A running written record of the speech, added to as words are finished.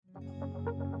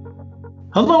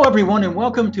Hello, everyone, and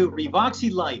welcome to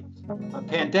Revoxy Life, a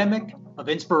pandemic of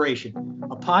inspiration,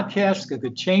 a podcast that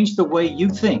could change the way you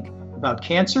think about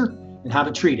cancer and how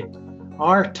to treat it.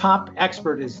 Our top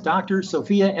expert is Dr.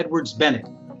 Sophia Edwards Bennett,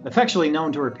 affectionately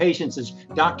known to her patients as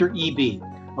Dr. EB,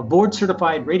 a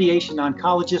board-certified radiation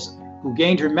oncologist who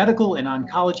gained her medical and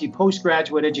oncology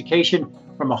postgraduate education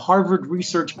from a Harvard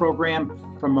research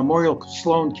program from Memorial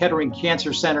Sloan Kettering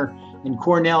Cancer Center in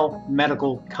Cornell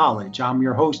Medical College. I'm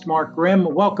your host, Mark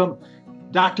Grimm. Welcome,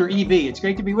 Dr. EB. It's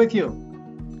great to be with you.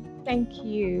 Thank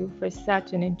you for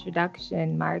such an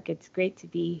introduction, Mark. It's great to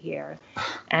be here.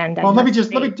 And well, let me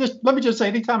just say,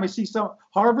 anytime I see some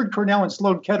Harvard, Cornell, and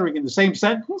Sloan Kettering in the same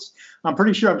sentence, I'm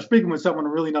pretty sure I'm speaking with someone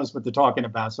who really knows what they're talking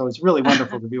about. So it's really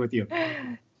wonderful to be with you.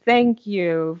 Thank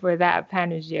you for that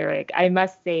panegyric. I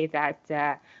must say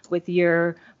that with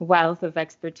your wealth of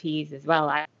expertise as well,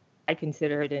 I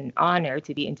consider it an honor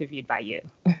to be interviewed by you.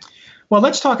 Well,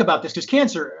 let's talk about this because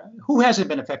cancer, who hasn't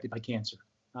been affected by cancer?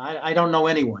 I don't know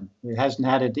anyone who hasn't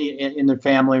had it in their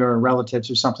family or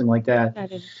relatives or something like that.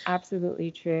 That is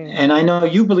absolutely true. And I know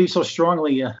you believe so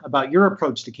strongly about your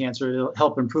approach to cancer. It'll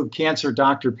help improve cancer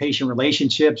doctor-patient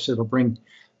relationships. It'll bring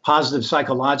positive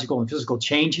psychological and physical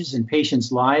changes in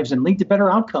patients' lives and lead to better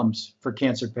outcomes for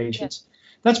cancer patients. Yes.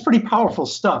 That's pretty powerful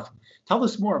stuff. Tell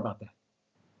us more about that.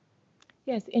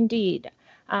 Yes, indeed.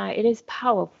 It is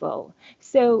powerful.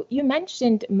 So you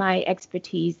mentioned my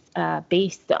expertise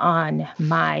based on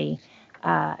my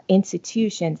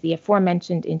institutions, the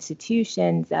aforementioned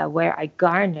institutions where I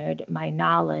garnered my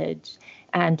knowledge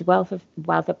and wealth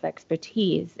of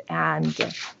expertise.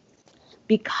 And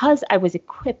because I was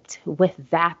equipped with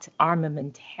that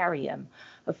armamentarium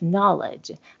of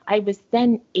knowledge, I was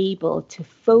then able to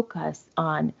focus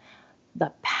on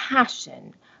the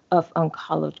passion of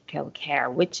oncological care,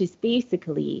 which is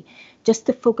basically just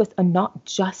to focus on not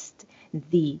just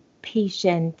the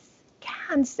patient's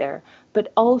cancer,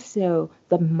 but also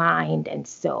the mind and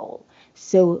soul.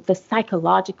 So the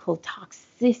psychological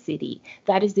toxicity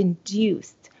that is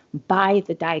induced by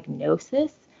the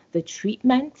diagnosis, the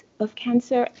treatment of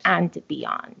cancer, and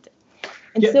beyond.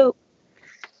 And so...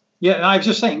 Yeah, I was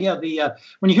just saying,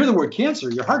 when you hear the word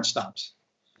cancer, your heart stops.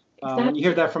 Exactly. When you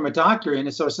hear that from a doctor,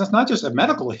 and so it's not just a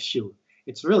medical issue.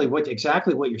 It's really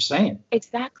exactly what you're saying.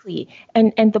 Exactly.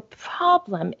 And the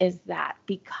problem is that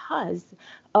because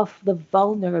of the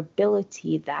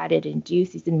vulnerability that it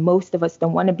induces, and most of us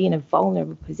don't want to be in a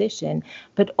vulnerable position,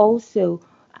 but also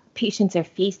patients are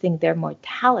facing their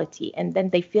mortality, and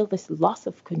then they feel this loss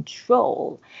of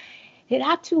control. It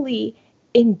actually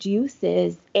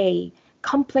induces a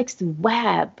complex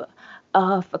web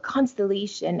of a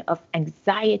constellation of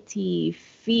anxiety,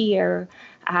 fear,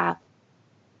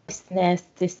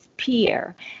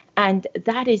 despair. And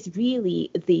that is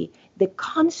really the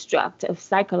construct of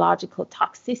psychological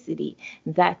toxicity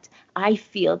that I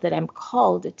feel that I'm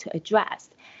called to address.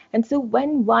 And so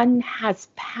when one has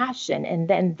passion and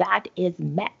then that is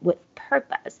met with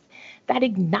purpose, that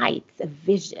ignites a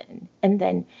vision. And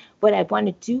then what I want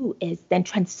to do is then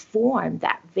transform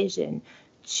that vision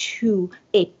to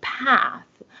a path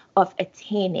of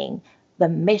attaining the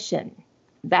mission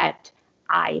that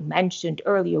I mentioned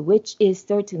earlier, which is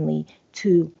certainly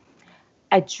to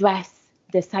address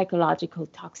the psychological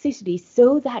toxicity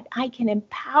so that I can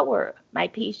empower my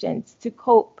patients to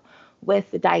cope with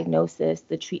the diagnosis,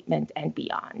 the treatment, and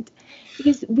beyond.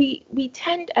 Because we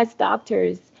tend as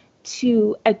doctors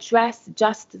to address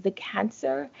just the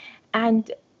cancer,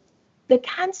 and the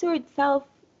cancer itself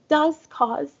does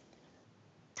cause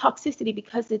toxicity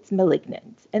because it's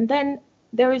malignant. And then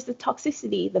there is the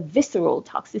toxicity, the visceral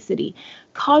toxicity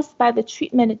caused by the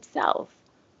treatment itself.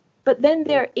 But then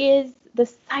there is the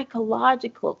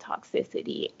psychological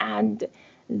toxicity, and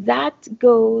that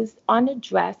goes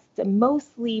unaddressed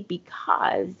mostly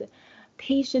because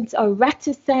patients are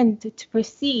reticent to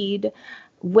proceed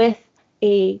with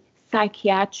a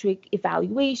psychiatric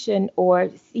evaluation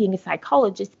or seeing a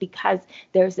psychologist because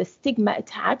there's a stigma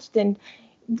attached, and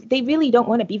they really don't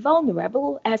want to be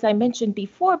vulnerable, as I mentioned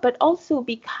before, but also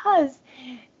because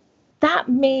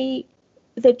the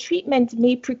treatment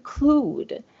may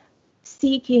preclude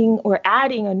seeking or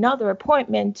adding another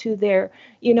appointment to their,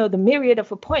 the myriad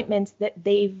of appointments that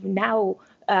they've now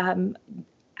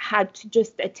had to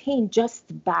just attain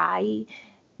just by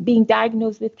being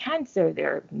diagnosed with cancer.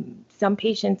 There are some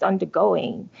patients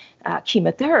undergoing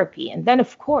chemotherapy. And then,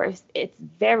 of course, it's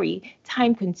very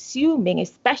time consuming,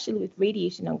 especially with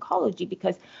radiation oncology,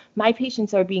 because my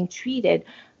patients are being treated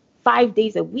 5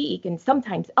 days a week and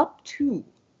sometimes up to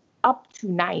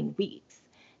 9 weeks.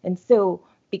 And so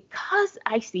because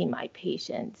I see my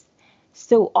patients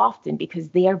so often, because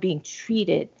they are being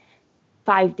treated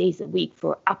 5 days a week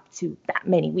for up to that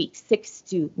many weeks, 6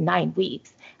 to 9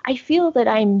 weeks, I feel that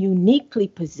I'm uniquely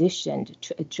positioned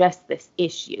to address this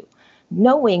issue,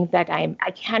 knowing that I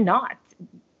cannot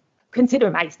consider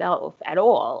myself at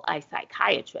all a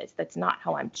psychiatrist. That's not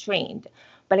how I'm trained.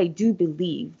 But I do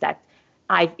believe that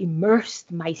I've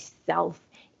immersed myself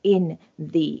in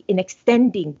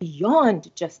extending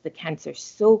beyond just the cancer,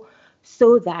 so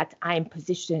that I'm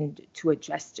positioned to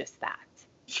address just that.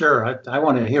 Sure, I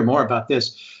want to hear more about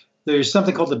this. There's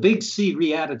something called the Big C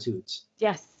Reattitudes.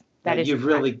 Yes, that's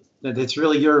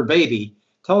really your baby.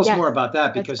 Tell us yes, more about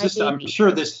that, because I'm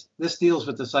sure this deals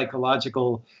with the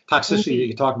psychological toxicity that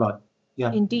you talk about.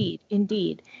 Yeah.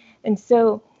 Indeed. And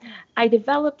so I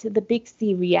developed the Big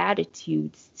C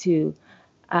Reattitudes to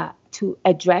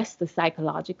address the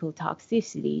psychological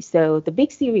toxicity. So the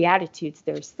Big C Reattitudes,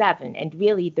 there are 7, and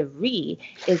really the re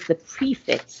is the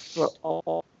prefix for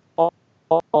all.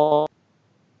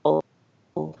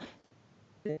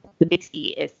 The Big C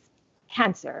is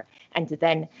cancer, and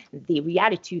then the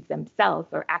Reattitudes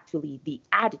themselves are actually the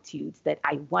attitudes that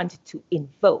I want to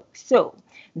invoke. So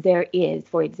there is,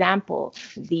 for example,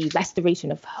 the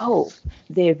restoration of hope,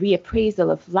 the reappraisal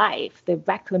of life, the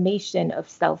reclamation of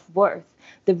self-worth,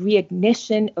 the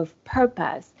reignition of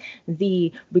purpose,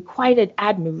 the requited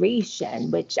admiration,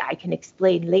 which I can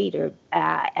explain later,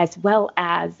 as well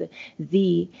as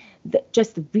the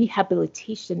just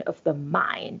rehabilitation of the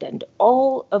mind, and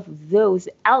all of those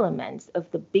elements of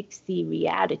the Big C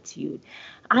Reattitude,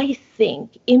 I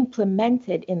think,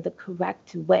 implemented in the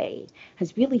correct way,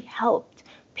 has really helped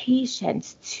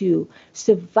patients to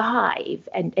survive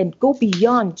and go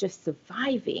beyond just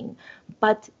surviving,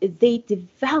 but they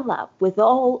develop with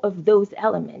all of those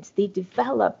elements. They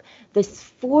develop this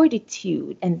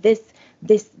fortitude and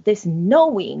this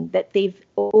knowing that they've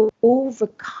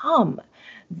overcome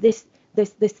this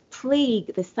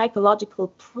plague, the psychological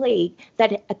plague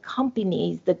that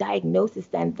accompanies the diagnosis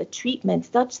and the treatment,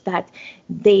 such that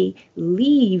they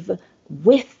leave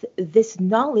with this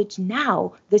knowledge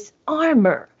now, this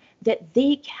armor that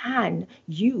they can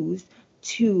use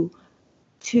to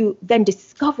then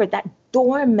discover that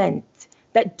dormant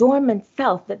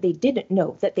self that they didn't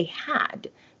know that they had,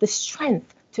 the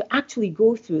strength to actually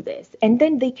go through this. And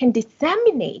then they can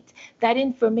disseminate that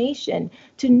information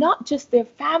to not just their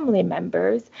family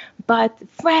members, but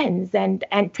friends, and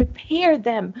prepare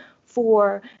them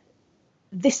for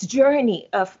this journey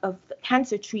of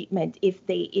cancer treatment if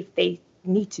they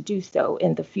need to do so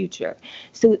in the future.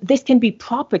 So this can be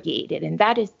propagated, and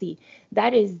that is the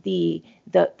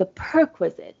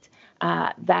perquisite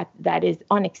that is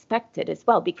unexpected as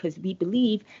well, because we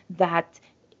believe that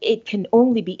it can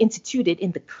only be instituted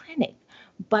in the clinic,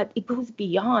 but it goes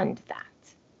beyond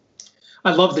that.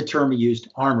 I love the term you used,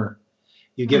 armor.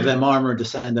 You give them armor to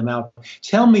send them out.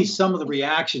 Tell me some of the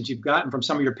reactions you've gotten from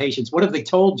some of your patients. What have they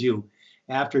told you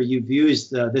after you've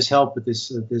used this help with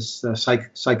this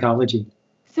psychology?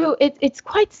 So it's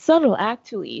quite subtle,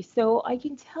 actually. So I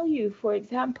can tell you, for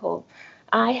example,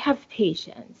 I have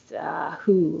patients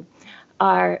who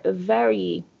are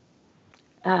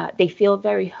they feel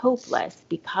very hopeless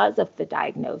because of the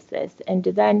diagnosis, and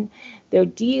then they're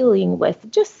dealing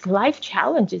with just life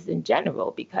challenges in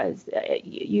general, because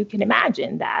you can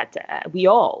imagine that we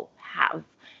all have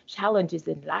challenges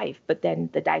in life, but then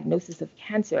the diagnosis of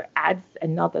cancer adds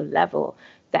another level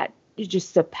that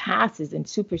just surpasses and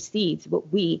supersedes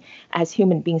what we as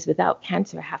human beings without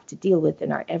cancer have to deal with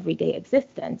in our everyday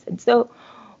existence. And so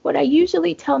what I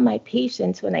usually tell my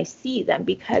patients when I see them,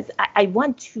 because I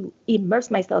want to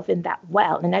immerse myself in that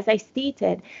well, and as I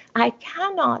stated, I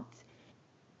cannot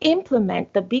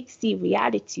implement the Big C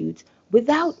Reattitudes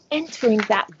without entering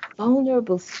that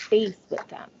vulnerable space with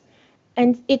them.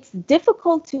 And it's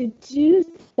difficult to do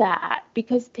that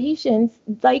because patients,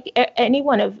 like any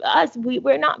one of us,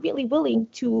 we're not really willing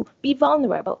to be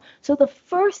vulnerable. So the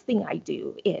first thing I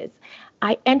do is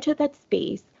I enter that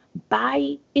space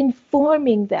by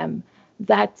informing them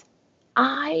that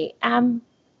I am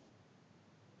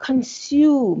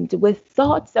consumed with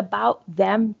thoughts about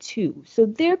them too. So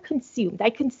they're consumed. I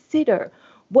consider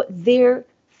what they're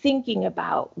thinking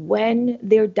about when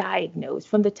they're diagnosed,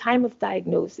 from the time of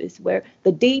diagnosis, where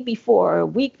the day before or a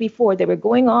week before they were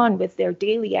going on with their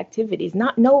daily activities,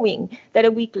 not knowing that a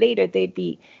week later they'd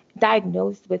be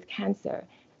diagnosed with cancer.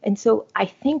 And so I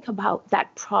think about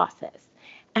that process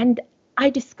and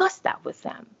I discuss that with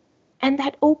them. And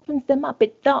that opens them up.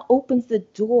 It opens the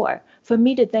door for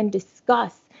me to then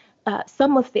discuss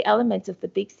some of the elements of the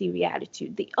Big C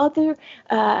Reattitude. The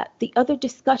other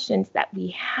discussions that we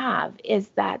have is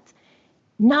that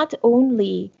not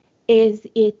only is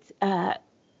it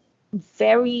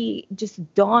very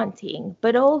just daunting,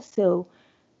 but also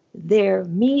their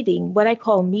meeting, what I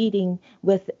call meeting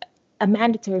with a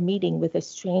mandatory meeting with a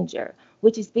stranger,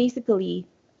 which is basically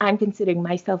I'm considering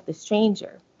myself the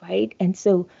stranger, right? And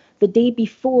so the day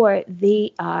before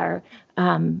they are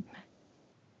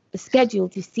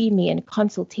scheduled to see me in a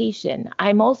consultation,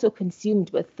 I'm also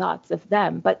consumed with thoughts of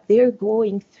them, but they're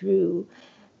going through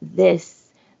the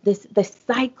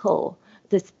cycle,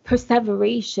 this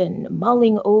perseveration,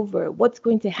 mulling over what's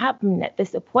going to happen at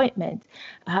this appointment.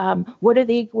 What are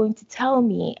they going to tell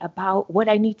me about what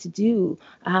I need to do?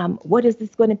 What is this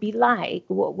going to be like?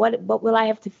 What will I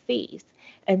have to face?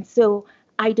 And so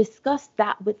I discussed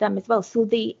that with them as well. So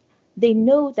they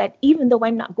know that even though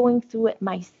I'm not going through it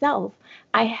myself,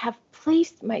 I have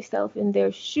placed myself in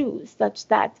their shoes such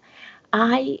that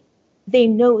they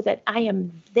know that I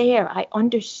am there. I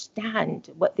understand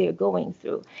what they're going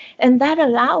through. And that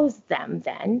allows them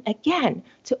then, again,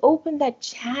 to open that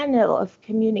channel of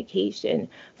communication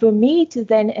for me to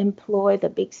then employ the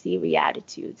big C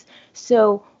Reattitudes.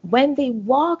 So when they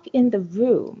walk in the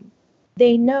room,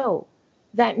 they know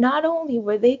that not only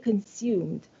were they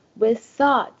consumed with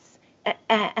thoughts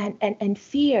and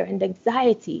fear and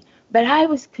anxiety, but I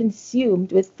was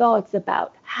consumed with thoughts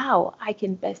about how I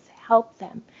can best help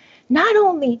them. Not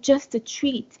only just to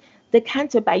treat the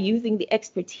cancer by using the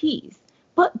expertise,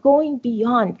 but going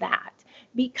beyond that.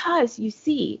 Because you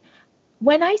see,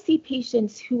 when I see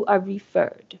patients who are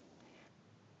referred,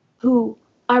 who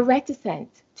are reticent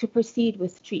to proceed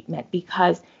with treatment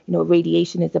because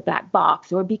radiation is a black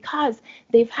box, or because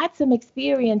they've had some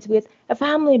experience with a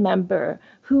family member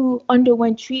who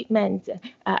underwent treatment,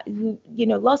 who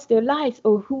lost their lives,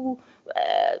 or who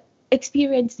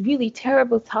experienced really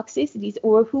terrible toxicities,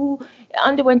 or who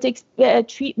underwent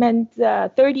treatment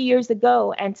 30 years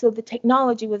ago, and so the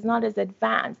technology was not as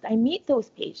advanced. I meet those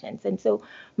patients, and so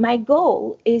my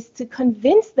goal is to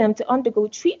convince them to undergo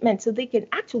treatment so they can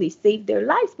actually save their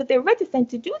lives, but they're reticent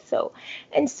to do so.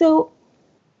 And so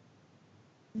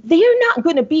they're not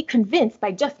going to be convinced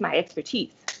by just my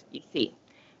expertise, you see,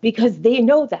 because they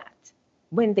know that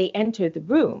when they enter the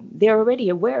room, they're already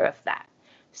aware of that.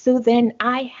 So then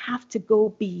I have to go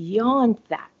beyond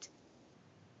that,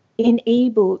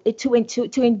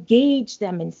 to engage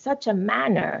them in such a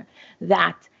manner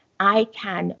that I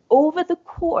can, over the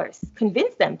course,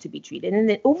 convince them to be treated, and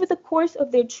then over the course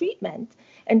of their treatment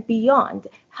and beyond,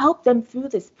 help them through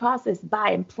this process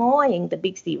by employing the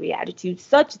Big C Reattitude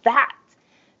such that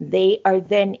they are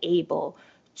then able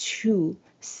to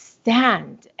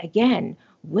stand again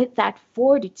with that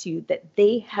fortitude that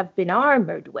they have been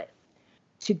armored with,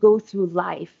 to go through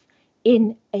life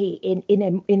in an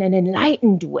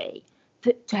enlightened way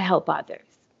to help others.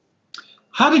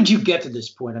 How did you get to this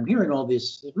point? I'm hearing all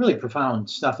this really profound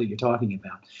stuff that you're talking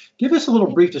about. Give us a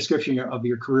little brief description of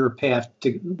your career path,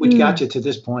 which got you to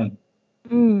this point.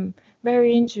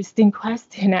 Very interesting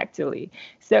question, actually.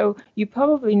 So you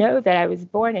probably know that I was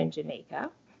born in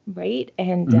Jamaica, right?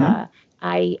 And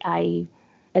I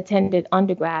attended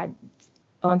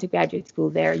undergraduate school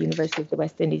there, University of the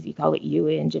West Indies, you call it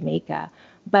UWI in Jamaica.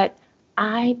 But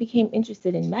I became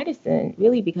interested in medicine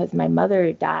really because my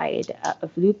mother died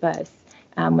of lupus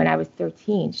when I was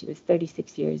 13. She was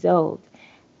 36 years old.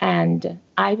 And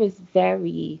I was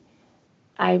very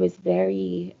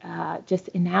just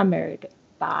enamored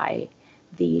by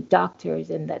the doctors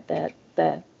and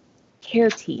the care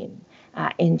team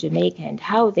in Jamaica, and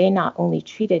how they not only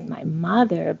treated my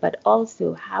mother, but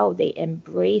also how they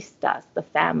embraced us, the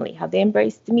family, how they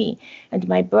embraced me and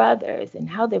my brothers, and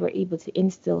how they were able to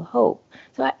instill hope.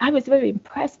 So I was very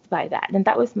impressed by that. And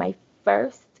that was my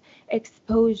first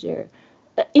exposure,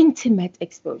 intimate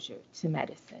exposure to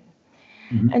medicine.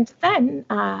 And then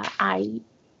at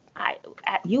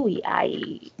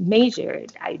UWI,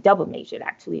 I double majored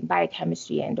actually in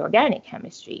biochemistry and organic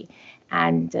chemistry.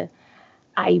 And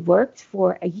I worked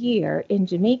for a year in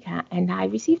Jamaica, and I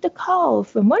received a call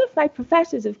from one of my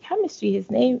professors of chemistry.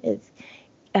 His name is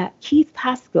Keith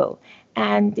Pascoe.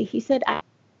 And he said, I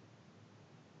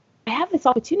have this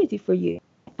opportunity for you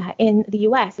in the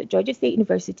US at Georgia State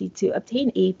University to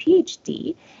obtain a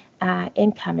PhD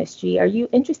in chemistry. Are you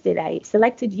interested? I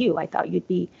selected you. I thought you'd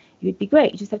be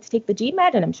great. You just have to take the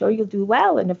GMAT, and I'm sure you'll do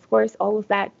well. And of course, all of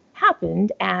that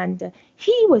happened, and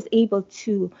he was able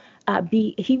to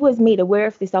he was made aware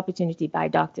of this opportunity by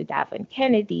Dr. Davin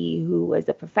Kennedy, who was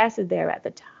a professor there at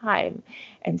the time.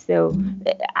 And so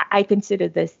I consider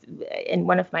this in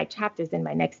one of my chapters in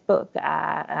my next book,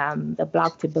 the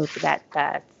blog to book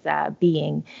that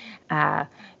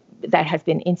has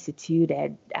been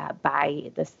instituted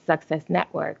by the Success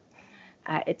Network.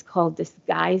 It's called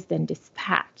Disguised and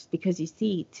Dispatched, because you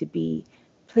see, to be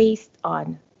placed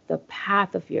on the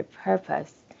path of your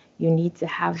purpose, you need to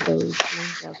have those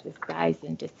angels disguised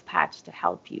and dispatched to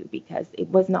help you, because it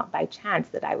was not by chance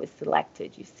that I was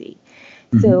selected, you see.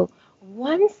 Mm-hmm. So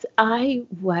once I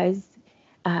was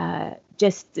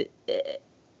just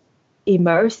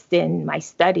immersed in my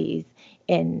studies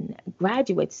in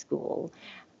graduate school,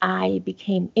 I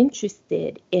became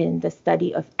interested in the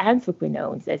study of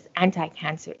anthraquinones as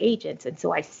anti-cancer agents. And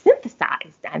so I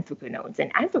synthesized anthraquinones,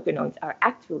 and anthraquinones are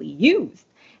actually used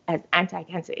as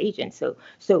anti-cancer agents.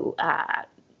 So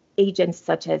agents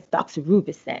such as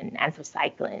doxorubicin,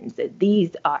 anthracyclines,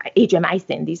 these are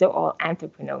adriamycin, these are all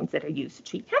anthraquinones that are used to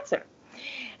treat cancer.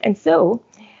 And so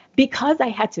because I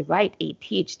had to write a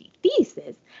PhD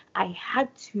thesis, I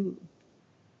had to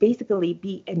basically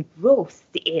be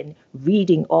engrossed in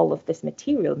reading all of this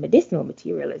material, medicinal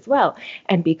material as well.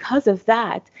 And because of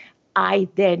that, I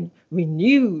then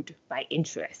renewed my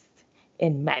interest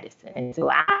in medicine. And so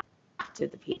after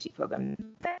the PhD program,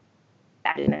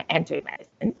 and I entered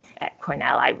medicine at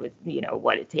Cornell. I was,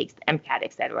 what it takes, MCAT,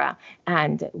 etc.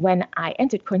 And when I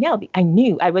entered Cornell, I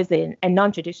knew I was a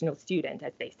non-traditional student,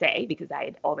 as they say, because I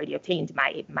had already obtained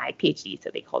my PhD, so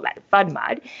they call that a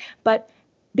FUDMUD. But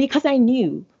because I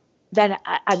knew that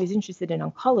I was interested in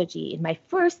oncology, in my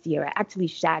first year, I actually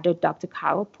shadowed Dr.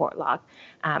 Carol Portlock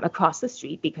across the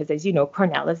street, because, as you know,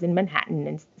 Cornell is in Manhattan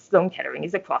and Sloan Kettering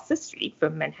is across the street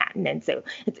from Manhattan, and so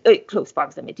it's close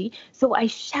proximity. So I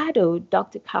shadowed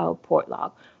Dr. Carol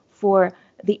Portlock for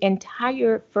the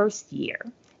entire first year.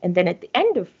 And then at the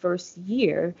end of first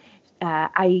year,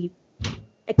 I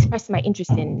expressed my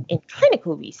interest in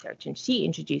clinical research, and she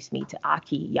introduced me to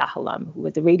Aki Yahalam, who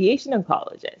was a radiation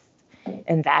oncologist.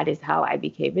 And that is how I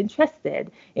became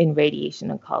interested in radiation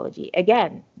oncology,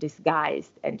 again,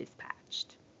 disguised and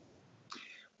dispatched.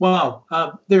 Wow.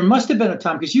 There must have been a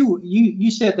time, because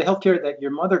you said the healthcare that your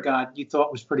mother got, you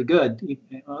thought was pretty good,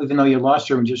 even though you lost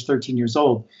her when you were 13 years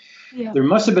old. Yeah. There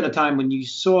must have been a time when you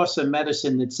saw some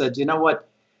medicine that said, you know what,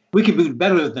 we can do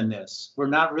better than this. We're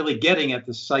not really getting at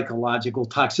the psychological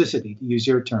toxicity, to use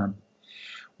your term.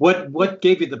 What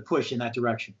gave you the push in that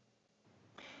direction?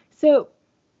 So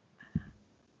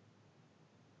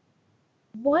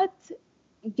what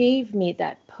gave me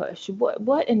that push?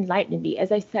 What enlightened me?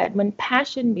 As I said, when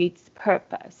passion meets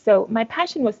purpose. So my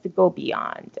passion was to go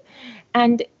beyond.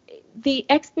 And the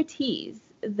expertise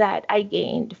that I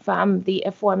gained from the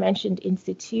aforementioned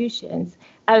institutions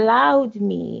allowed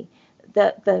me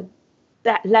that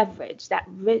leverage,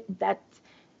 that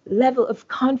level of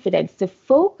confidence to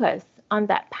focus on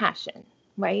that passion,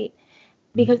 right?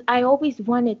 Because I always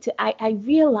wanted to, I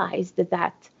realized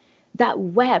that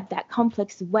web, that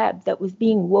complex web that was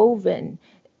being woven,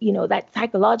 that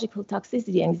psychological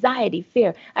toxicity, anxiety,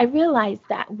 fear. I realized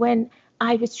that when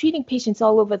I was treating patients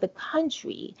all over the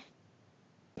country,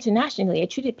 internationally, I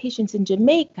treated patients in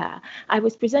Jamaica, I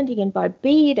was presenting in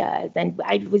Barbados, and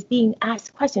I was being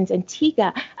asked questions in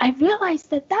Antigua, I realized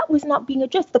that was not being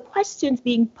addressed. The questions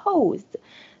being posed,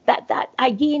 that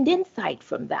I gained insight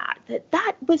from that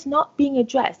was not being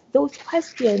addressed. Those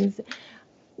questions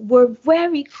were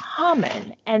very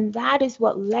common, and that is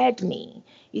what led me,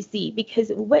 you see,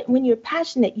 because when you're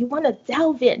passionate, you want to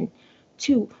delve in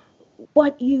to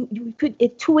what you could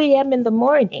at 2 a.m. in the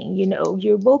morning,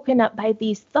 you're woken up by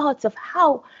these thoughts of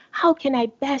how can I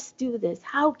best do this?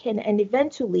 And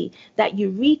eventually that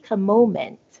eureka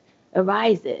moment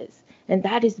arises. And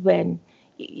that is when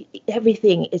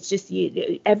everything, it's just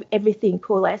everything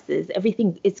coalesces,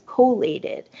 everything is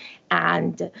collated.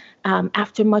 And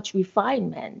after much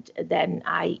refinement, then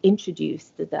I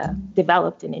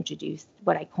developed and introduced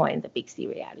what I coined the Big C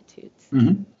Reattitudes.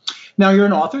 Mm-hmm. Now, you're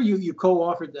an author. You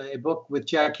co-authored a book with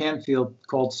Jack Canfield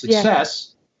called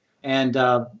Success. Yeah. And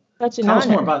tell us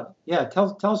more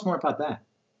about that.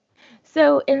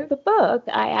 So in the book,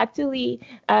 I actually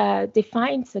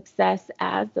define success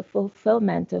as the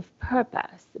fulfillment of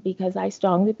purpose, because I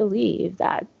strongly believe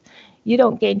that you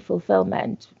don't gain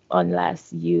fulfillment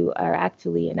unless you are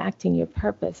actually enacting your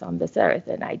purpose on this earth.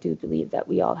 And I do believe that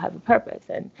we all have a purpose.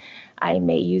 And I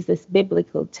may use this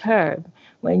biblical term.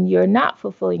 When you're not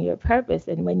fulfilling your purpose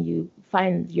and when you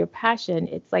find your passion,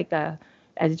 it's like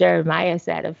as Jeremiah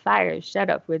said, a fire shut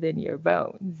up within your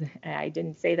bones. And I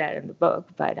didn't say that in the book,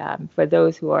 but for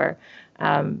those who are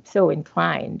so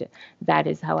inclined, that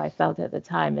is how I felt at the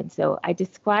time. And so I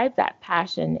describe that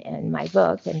passion in my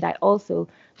book, and I also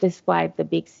describe the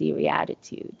Big C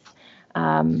Reattitudes.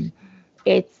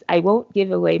 I won't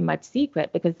give away much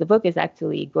secret because the book is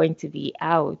actually going to be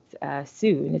out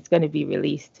soon. It's going to be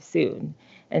released soon.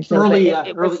 And so early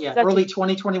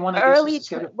 2021, I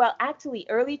guess. Actually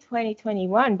early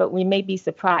 2021, but we may be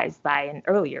surprised by an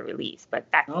earlier release, but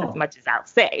that's as much as I'll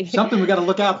say. Something we got to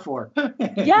look out for.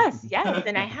 Yes.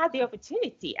 And I had the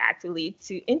opportunity actually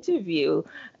to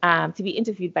be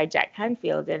interviewed by Jack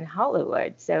Canfield in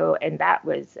Hollywood. So, and that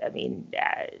was,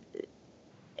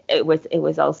 it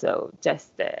was also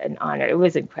just an honor. It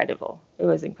was incredible.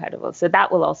 So that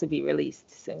will also be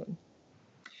released soon.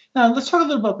 Now, let's talk a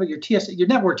little about your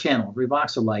network channel,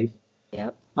 Revoxy Life.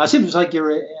 Yep. It seems like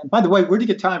by the way, where do you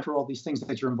get time for all these things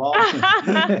that you're involved in?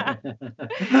 I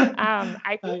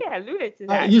think I alluded to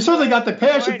that. You certainly got the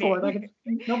passion for it.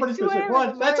 Nobody's going to say,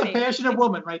 well, that's a passionate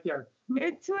woman right there.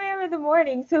 It's 2 a.m. in the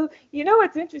morning. So,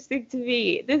 what's interesting to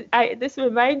me, this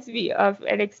reminds me of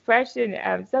an expression,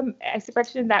 some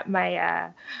expression that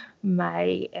my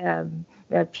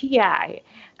PI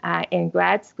in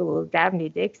grad school, Dabney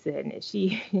Dixon,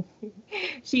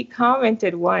 she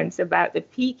commented once about the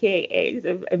pKa's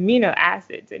of amino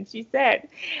acids, and she said,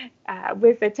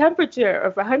 with a temperature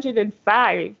of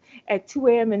 105 at 2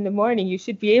 a.m. in the morning, you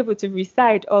should be able to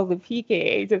recite all the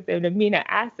pKa's of an amino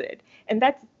acid, and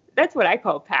that's what I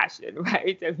call passion,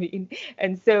 right?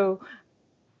 And so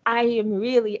it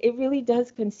really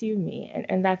does consume me,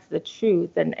 and that's the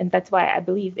truth, and that's why I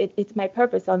believe it's my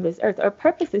purpose on this earth. Our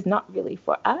purpose is not really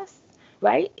for us,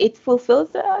 right? It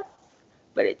fulfills us,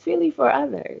 but it's really for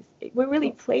others. We're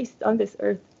really placed on this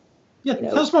earth. Yeah,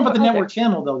 tell us more about the network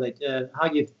channel, though.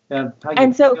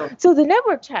 So the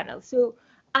network channel. So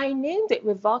I named it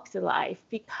Revoxy Life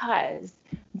because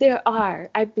there are,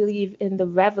 I believe, in the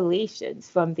revelations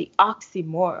from the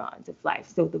oxymorons of life.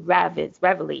 So the Rev is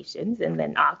revelations, and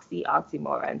then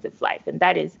oxymorons of life. And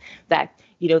that is that,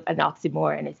 an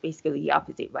oxymoron is basically the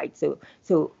opposite, right? So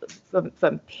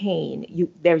from pain,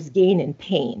 there's gain in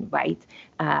pain, right?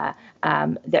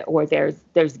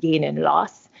 There's gain in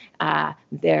loss.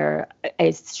 There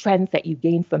is strength that you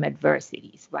gain from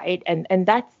adversities, right? And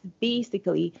that's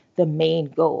basically the main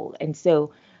goal. And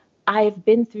so I've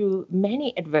been through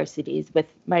many adversities, with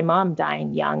my mom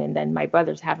dying young and then my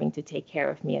brothers having to take care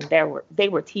of me, and they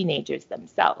were teenagers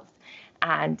themselves,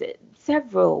 and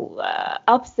several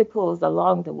obstacles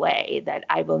along the way that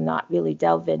I will not really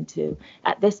delve into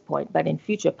at this point, but in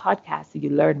future podcasts you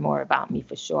learn more about me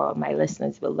for sure. My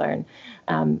listeners will learn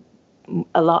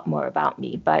a lot more about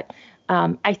me, but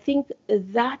I think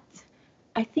that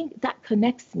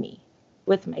connects me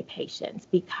with my patients,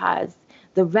 because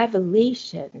the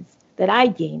revelations that I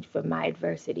gained from my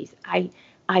adversities, I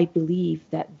believe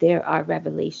that there are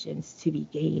revelations to be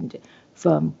gained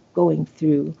from going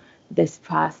through this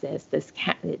process, this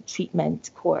treatment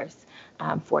course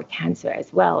for cancer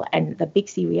as well. And the Big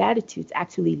C Reattitudes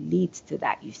actually leads to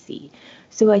that, you see.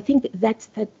 So I think that's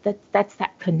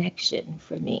that connection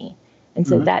for me. And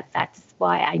so that's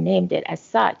why I named it as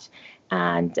such.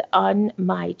 And on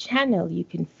my channel, you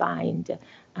can find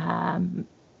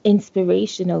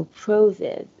inspirational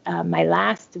proses. My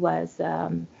last was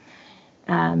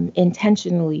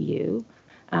Intentionally You.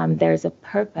 There's a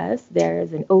purpose,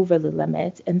 there's an over the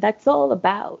limit, and that's all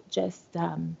about just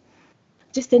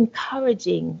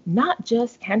encouraging not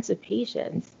just cancer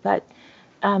patients, but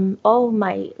all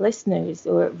my listeners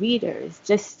or readers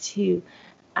just to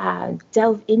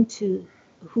delve into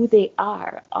who they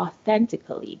are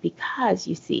authentically, because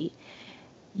you see,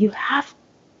 you have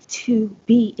to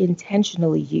be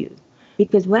intentionally you.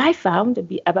 Because what I found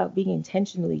about being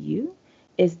intentionally you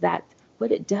is that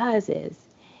what it does is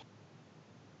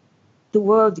the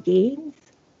world gains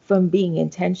from being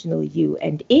intentionally you.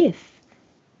 And if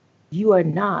you are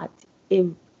not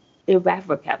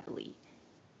irrevocably,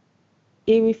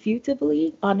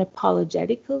 irrefutably,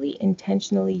 unapologetically,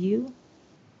 intentionally you,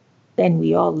 then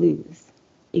we all lose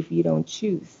if you don't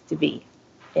choose to be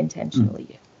intentionally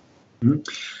you.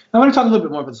 I want to talk a little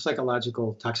bit more about the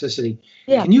psychological toxicity.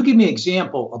 Yeah. Can you give me an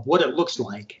example of what it looks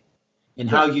like and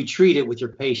how you treat it with your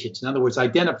patients? In other words,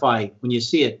 identify when you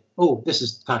see it, oh, this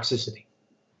is toxicity.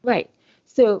 Right.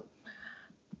 So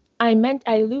I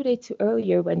alluded to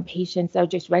earlier when patients are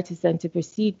just reticent to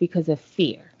proceed because of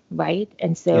fear, right?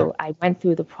 And so I went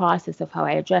through the process of how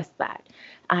I addressed that.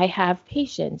 I have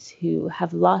patients who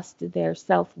have lost their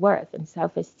self-worth and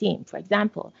self-esteem. For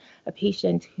example, a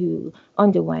patient who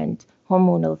underwent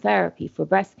hormonal therapy for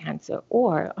breast cancer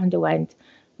or underwent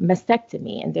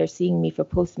mastectomy, and they're seeing me for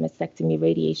post-mastectomy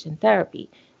radiation therapy.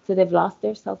 So they've lost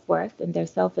their self-worth and their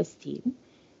self-esteem.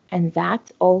 And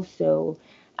that also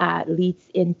leads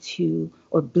into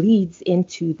or bleeds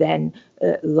into then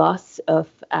loss of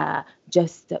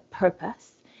just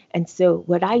purpose. And so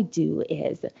what I do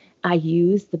is I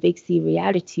use the Big C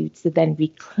Reattitudes to then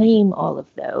reclaim all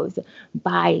of those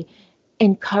by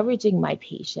encouraging my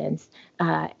patients,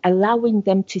 allowing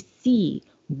them to see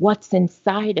what's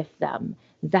inside of them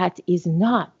that is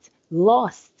not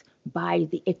lost by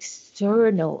the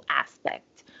external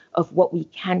aspect of what we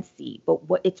can see, but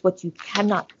it's what you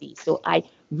cannot see. So I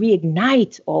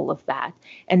reignite all of that,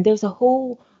 and there's a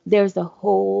whole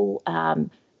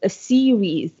a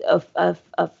series of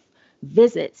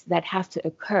visits that have to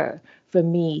occur for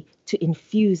me to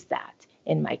infuse that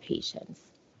in my patients.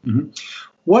 Mm-hmm.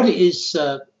 What is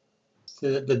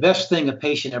the best thing a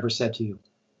patient ever said to you?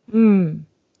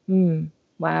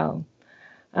 Wow.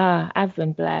 I've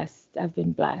been blessed.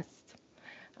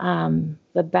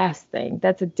 The best thing.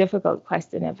 That's a difficult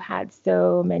question. I've had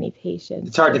so many patients.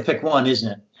 It's hard to pick one,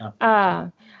 isn't it? Yeah.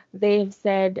 They've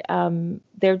said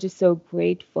they're just so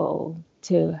grateful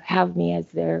to have me as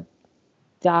their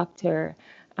doctor.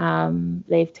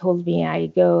 They've told me I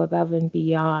go above and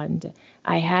beyond.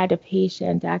 I had a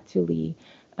patient actually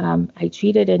whom I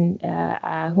treated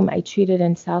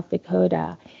in South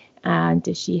Dakota,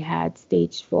 and she had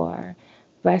stage 4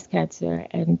 breast cancer,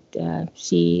 and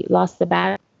she lost the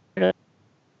battle,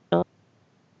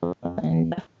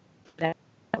 and I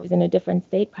was in a different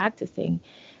state practicing.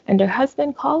 And her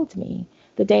husband called me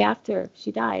the day after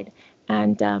she died,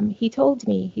 and he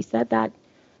said that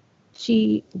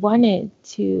she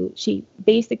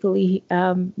basically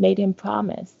made him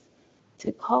promise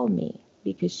to call me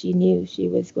because she knew she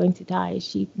was going to die.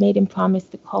 She made him promise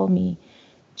to call me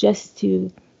just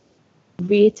to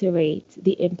reiterate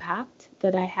the impact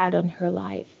that I had on her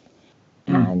life,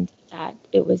 and that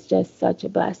it was just such a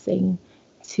blessing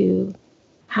to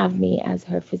have me as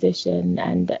her physician.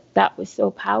 And that was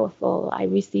so powerful.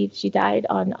 She died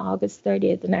on August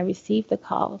 30th, and I received the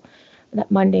call that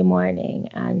Monday morning,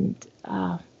 and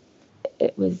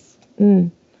it was.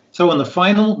 So in the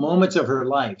final moments of her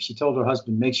life, she told her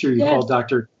husband, "Make sure you call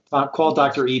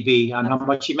Dr. EB on how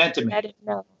much she meant to me." I didn't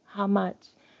know how much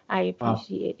I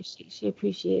appreciate. Wow. She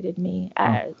appreciated me.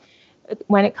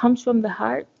 When it comes from the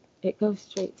heart, it goes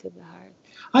straight to the heart.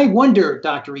 I wonder,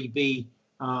 Dr. EB,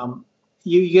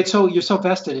 you're so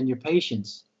vested in your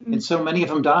patients, and so many of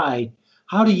them die.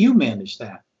 How do you manage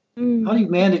that? How do you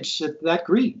manage that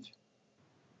grief?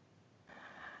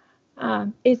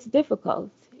 It's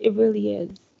difficult. It really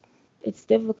is. It's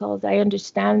difficult. I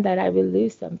understand that I will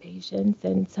lose some patients,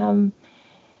 and some.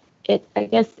 I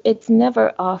guess it's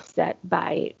never offset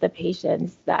by the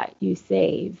patients that you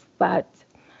save, but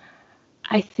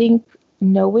I think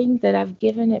knowing that I've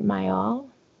given it my all,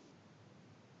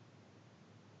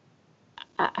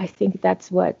 I think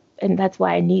that's why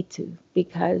I need to,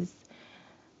 because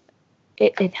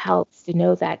it helps to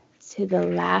know that to the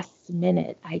last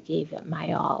minute I gave it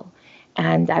my all,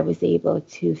 and I was able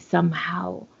to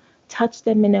somehow touch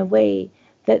them in a way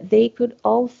that they could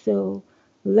also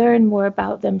learn more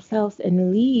about themselves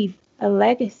and leave a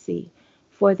legacy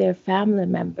for their family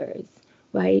members,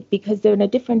 right? Because they're in a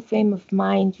different frame of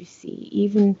mind, you see.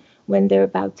 Even when they're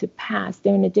about to pass,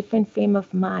 they're in a different frame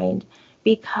of mind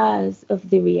because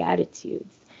of the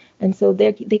Beatitudes. And so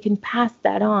they can pass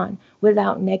that on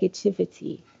without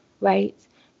negativity, right,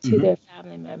 to their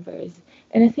family members.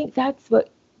 And I think that's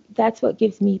what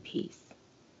gives me peace.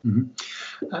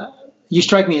 You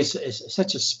strike me as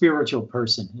such a spiritual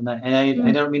person, and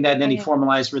I don't mean that in any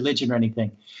formalized religion or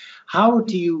anything. How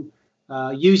do you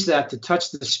use that to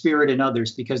touch the spirit in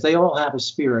others? Because they all have a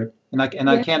spirit, and I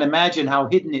can't imagine how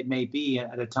hidden it may be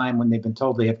at a time when they've been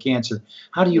told they have cancer.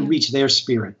 How do you reach their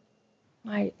spirit?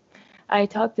 Right. I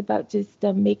talked about just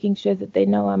making sure that they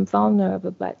know I'm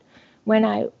vulnerable, but when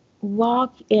I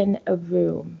walk in a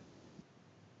room,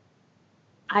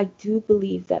 I do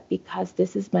believe that because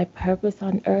this is my purpose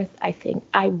on earth, I think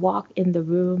I walk in the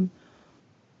room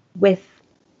with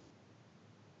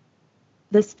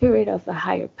the spirit of a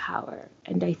higher power.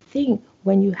 And I think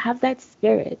when you have that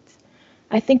spirit,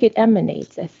 I think it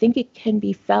emanates. I think it can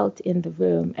be felt in the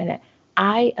room. And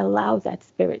I allow that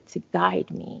spirit to guide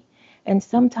me. And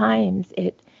sometimes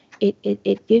it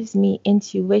gives me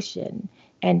intuition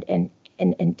and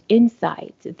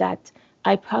insight that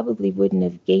I probably wouldn't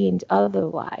have gained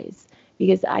otherwise,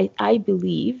 because I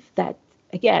believe that,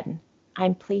 again,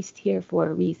 I'm placed here for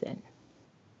a reason.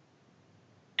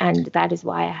 And that is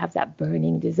why I have that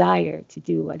burning desire to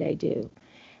do what I do.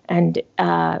 And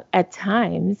at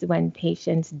times when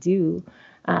patients do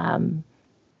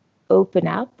open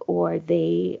up, or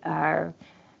they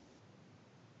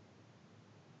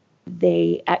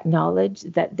acknowledge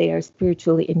that they are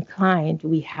spiritually inclined,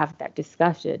 we have that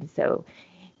discussion. So,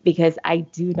 because I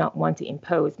do not want to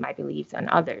impose my beliefs on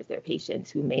others. There are patients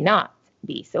who may not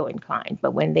be so inclined,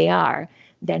 but when they are,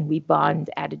 then we bond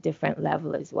at a different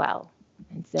level as well.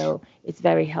 And so it's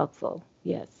very helpful.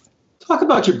 Yes. Talk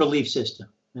about your belief system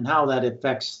and how that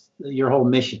affects your whole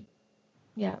mission.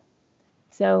 Yeah.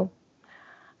 So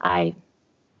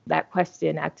that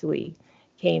question actually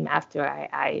came after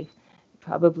I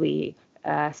probably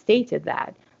stated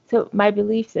that. So my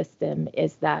belief system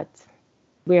is that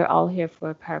we're all here for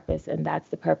a purpose, and that's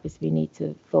the purpose we need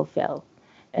to fulfill.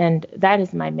 And that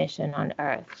is my mission on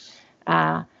earth.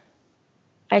 I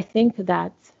think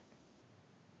that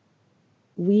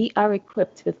we are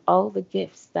equipped with all the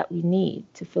gifts that we need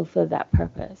to fulfill that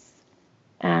purpose.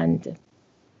 And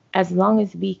as long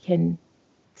as we can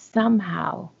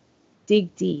somehow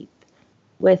dig deep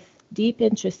with deep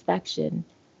introspection,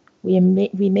 we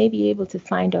may be able to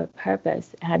find our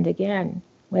purpose. And again,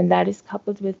 when that is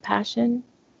coupled with passion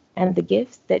and the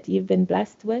gifts that you've been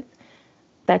blessed with,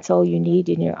 that's all you need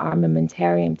in your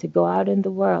armamentarium to go out in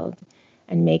the world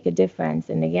and make a difference.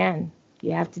 And again,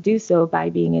 you have to do so by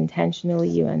being intentionally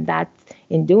you. And that,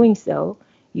 in doing so,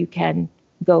 you can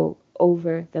go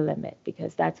over the limit,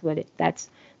 because that's what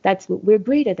we're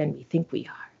greater than we think we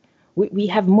are. We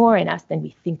have more in us than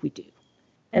we think we do.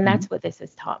 And that's what this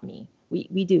has taught me.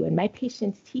 We do. And my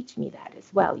patients teach me that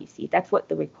as well. You see, that's what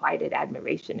the requited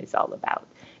admiration is all about,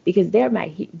 because they're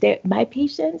my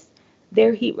patients.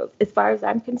 They're heroes. As far as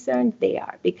I'm concerned, they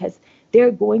are, because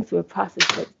they're going through a process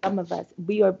that some of us,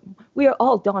 we are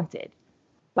all daunted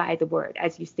by the word,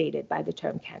 as you stated, by the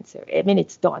term cancer. I mean,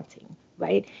 it's daunting,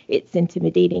 right? It's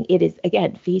intimidating. It is,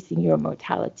 again, facing your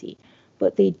mortality.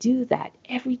 But they do that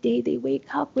every day. They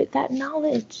wake up with that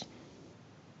knowledge,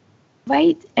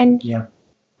 right? And yeah.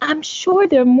 I'm sure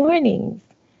there are mornings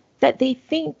that they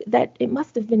think that it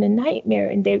must have been a nightmare,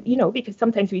 and they, because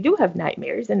sometimes we do have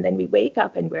nightmares, and then we wake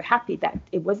up and we're happy that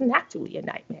it wasn't actually a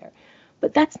nightmare.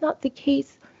 But that's not the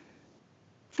case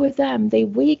for them. They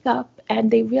wake up and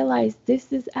they realize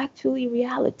this is actually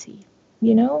reality,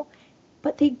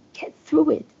 but they get through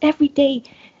it every day.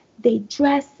 They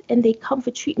dress and they come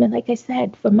for treatment, like I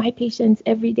said, for my patients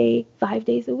every day, 5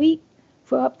 days a week,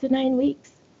 for up to 9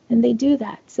 weeks. And they do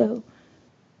that. So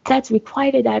that's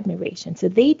requited admiration. So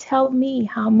they tell me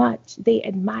how much they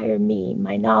admire me,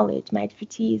 my knowledge, my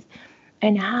expertise,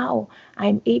 and how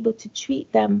I'm able to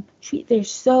treat their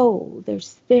soul, their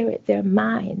spirit, their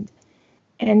mind.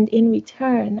 And in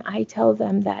return, I tell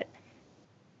them that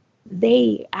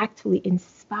they actually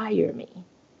inspire me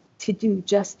to do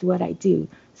just what I do.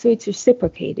 So it's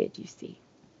reciprocated, you see.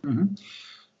 Mm-hmm.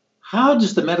 How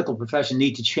does the medical profession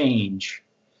need to change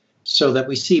so that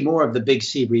we see more of the big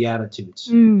C reattitudes?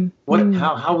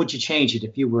 How would you change it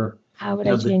if you were? How would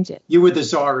I change it? You were the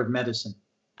czar of medicine.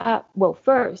 Well,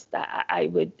 first,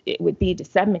 it would be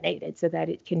disseminated so that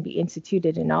it can be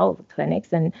instituted in all of the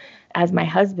clinics. And as my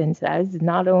husband says,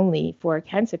 not only for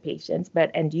cancer patients,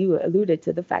 and you alluded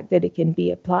to the fact that it can be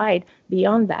applied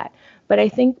beyond that. But I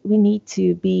think we need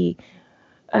to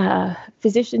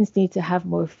physicians need to have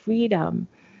more freedom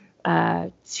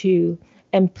to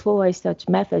employ such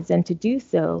methods. And to do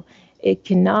so, it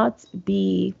cannot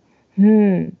be,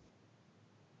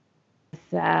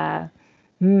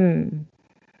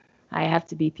 I have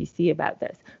to be PC about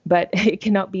this, but it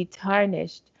cannot be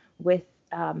tarnished with,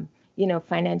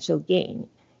 financial gain.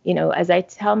 As I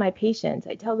tell my patients,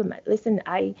 I tell them, listen,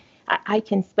 I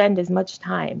can spend as much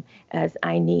time as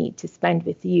I need to spend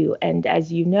with you. And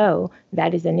as you know,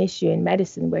 that is an issue in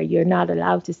medicine where you're not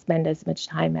allowed to spend as much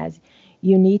time as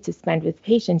you need to spend with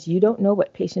patients. You don't know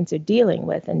what patients are dealing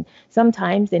with. And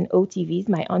sometimes in OTVs,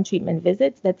 my on-treatment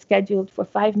visits, that's scheduled for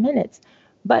 5 minutes.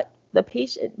 But the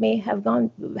patient may have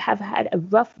had a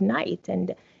rough night,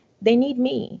 and they need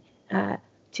me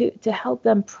to help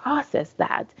them process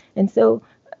that. And so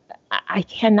I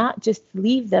cannot just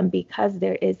leave them because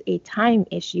there is a time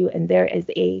issue and there is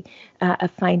a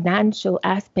financial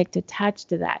aspect attached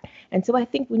to that. And so I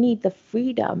think we need the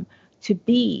freedom to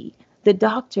be the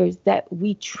doctors that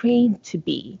we train to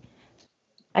be.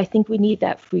 I think we need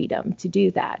that freedom to do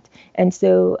that. And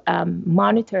so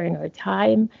monitoring our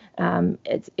time,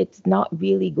 it's not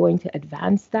really going to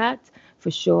advance that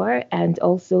for sure. And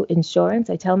also insurance.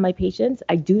 I tell my patients,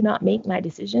 I do not make my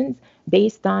decisions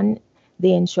based on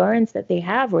the insurance that they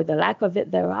have or the lack of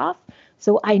it thereof.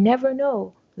 So I never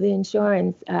know the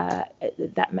insurance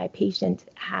that my patient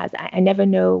has. I never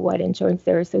know what insurance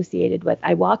they're associated with.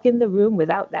 I walk in the room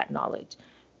without that knowledge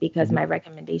because my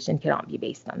recommendation cannot be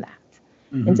based on that.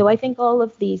 And so I think all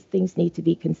of these things need to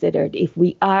be considered if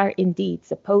we are indeed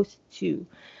supposed to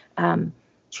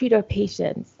treat our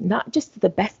patients, not just to the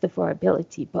best of our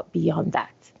ability, but beyond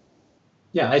that.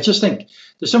 Yeah, I just think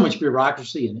there's so much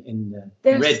bureaucracy and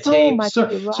red tape.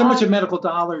 So much of medical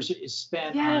dollars is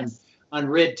spent on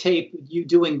red tape, you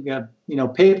doing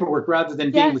paperwork rather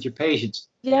than being with your patients.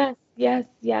 Yes.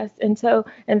 Yes.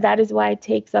 And that is why it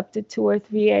takes up to 2 or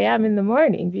 3 a.m. in the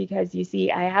morning, because you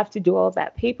see, I have to do all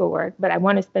that paperwork, but I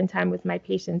want to spend time with my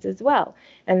patients as well.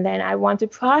 And then I want to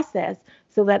process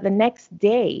so that the next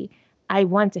day I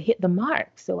want to hit the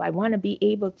mark. So I want to be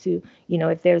able to,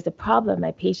 if there's a problem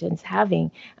my patient's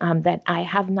having, that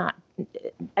I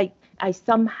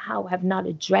somehow have not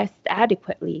addressed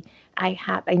adequately, I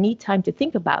need time to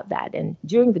think about that. And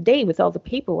during the day with all the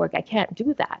paperwork, I can't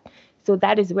do that. So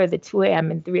that is where the 2 a.m.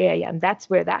 and 3 a.m., that's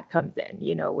where that comes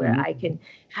in, where I can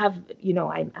have,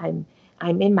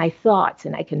 I'm in my thoughts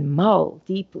and I can mull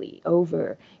deeply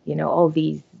over, all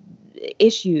these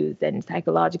issues and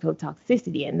psychological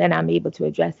toxicity, and then I'm able to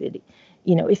address it,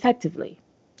 effectively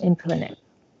in clinic.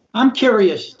 I'm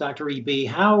curious, Dr. E.B.,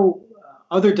 how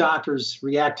other doctors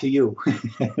react to you.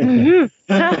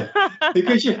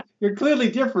 Because you're clearly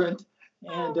different,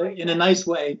 and in a nice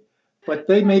way, but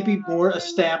they may be more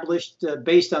established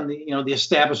based on the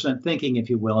establishment thinking, if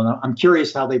you will. And I'm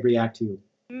curious how they react to you.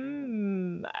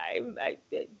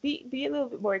 Be a little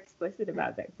bit more explicit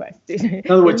about that question.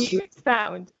 In other words,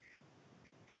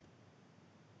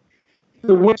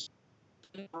 the way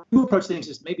you approach things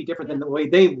is maybe different than the way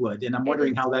they would, and I'm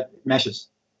wondering how that meshes.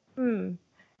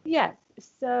 Yes.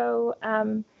 So,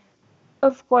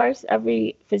 of course,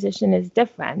 every physician is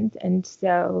different, and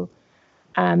so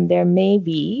there may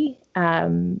be,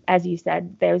 as you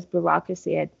said, there's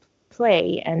bureaucracy at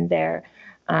play, and there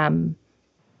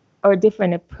or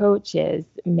different approaches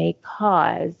may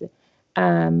cause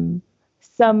some.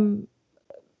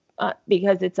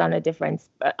 Because it's on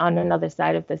another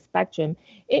side of the spectrum,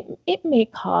 it may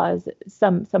cause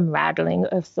some rattling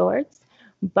of sorts,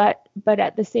 but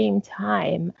at the same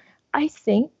time, I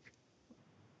think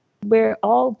we're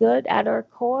all good at our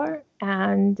core,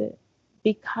 and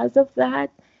because of that,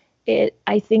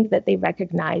 I think that they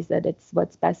recognize that it's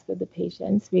what's best for the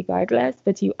patients, regardless.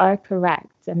 But you are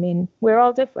correct. I mean, we're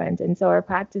all different, and so our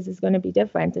practice is going to be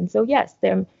different. And so, yes,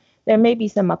 there may be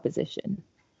some opposition.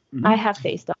 Mm-hmm. I have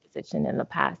faced opposition in the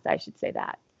past, I should say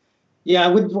that. Yeah, I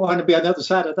wouldn't want to be on the other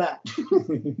side of that.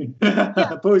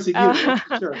 Opposing you,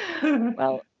 sure.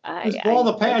 Well, all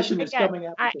the passion is coming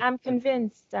out. I'm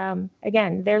convinced,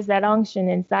 again, there's that unction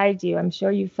inside you. I'm sure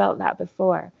you felt that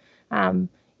before.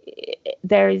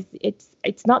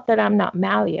 It's not that I'm not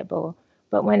malleable,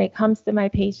 but when it comes to my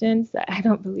patients, I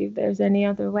don't believe there's any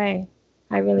other way.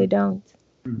 I really don't.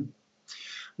 Mm-hmm.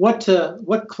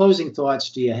 What closing thoughts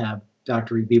do you have,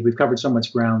 Dr. E.B.? We've covered so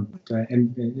much ground,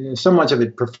 and so much of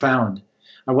it profound.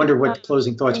 I wonder what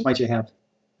closing thoughts might you have?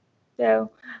 So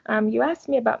you asked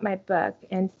me about my book,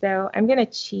 and so I'm going to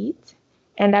cheat,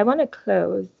 and I want to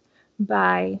close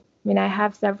by, I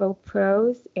have several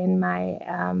prose in my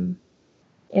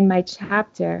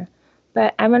chapter,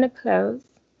 but I'm going to close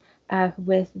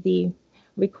with the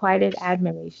requited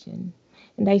admiration.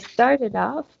 And I started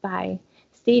off by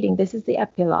stating, this is the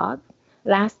epilogue,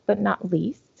 last but not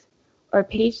least, our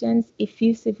patients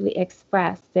effusively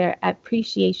express their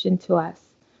appreciation to us,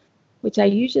 which I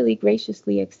usually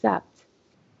graciously accept.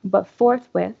 But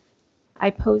forthwith, I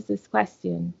pose this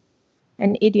question,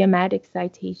 an idiomatic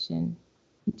citation.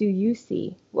 Do you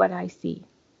see what I see?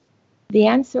 The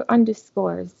answer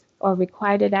underscores our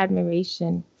requited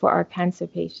admiration for our cancer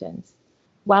patients.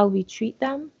 While we treat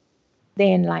them,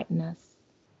 they enlighten us.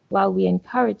 While we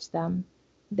encourage them,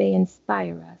 they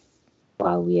inspire us.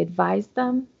 While we advise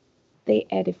them, they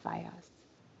edify us.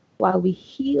 While we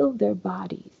heal their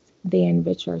bodies, they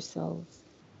enrich our souls.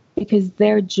 Because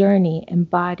their journey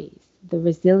embodies the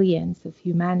resilience of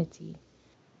humanity,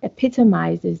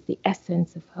 epitomizes the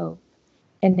essence of hope,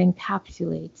 and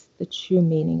encapsulates the true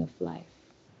meaning of life.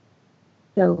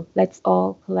 So let's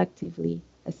all collectively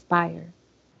aspire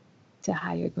to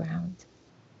higher ground.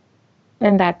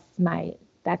 And that's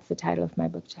the title of my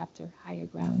book chapter, Higher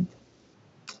Ground.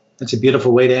 That's a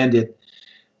beautiful way to end it.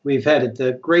 We've had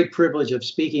the great privilege of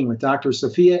speaking with Dr.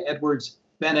 Sophia Edwards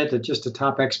Bennett, just a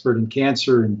top expert in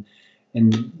cancer, and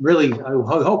really, I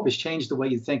hope has changed the way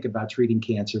you think about treating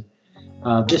cancer.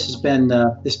 This has been,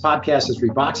 this podcast is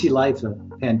Revoxy Life, a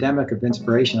pandemic of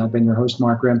inspiration. I've been your host,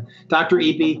 Mark Grimm. Dr.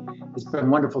 E.B., it's been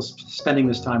wonderful spending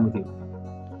this time with you.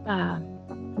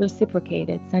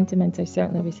 Reciprocated. Sentiments are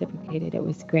certainly reciprocated. It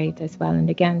was great as well. And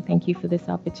again, thank you for this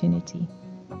opportunity.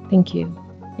 Thank you.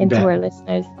 And to our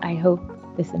listeners, I hope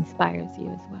this inspires you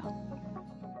as well.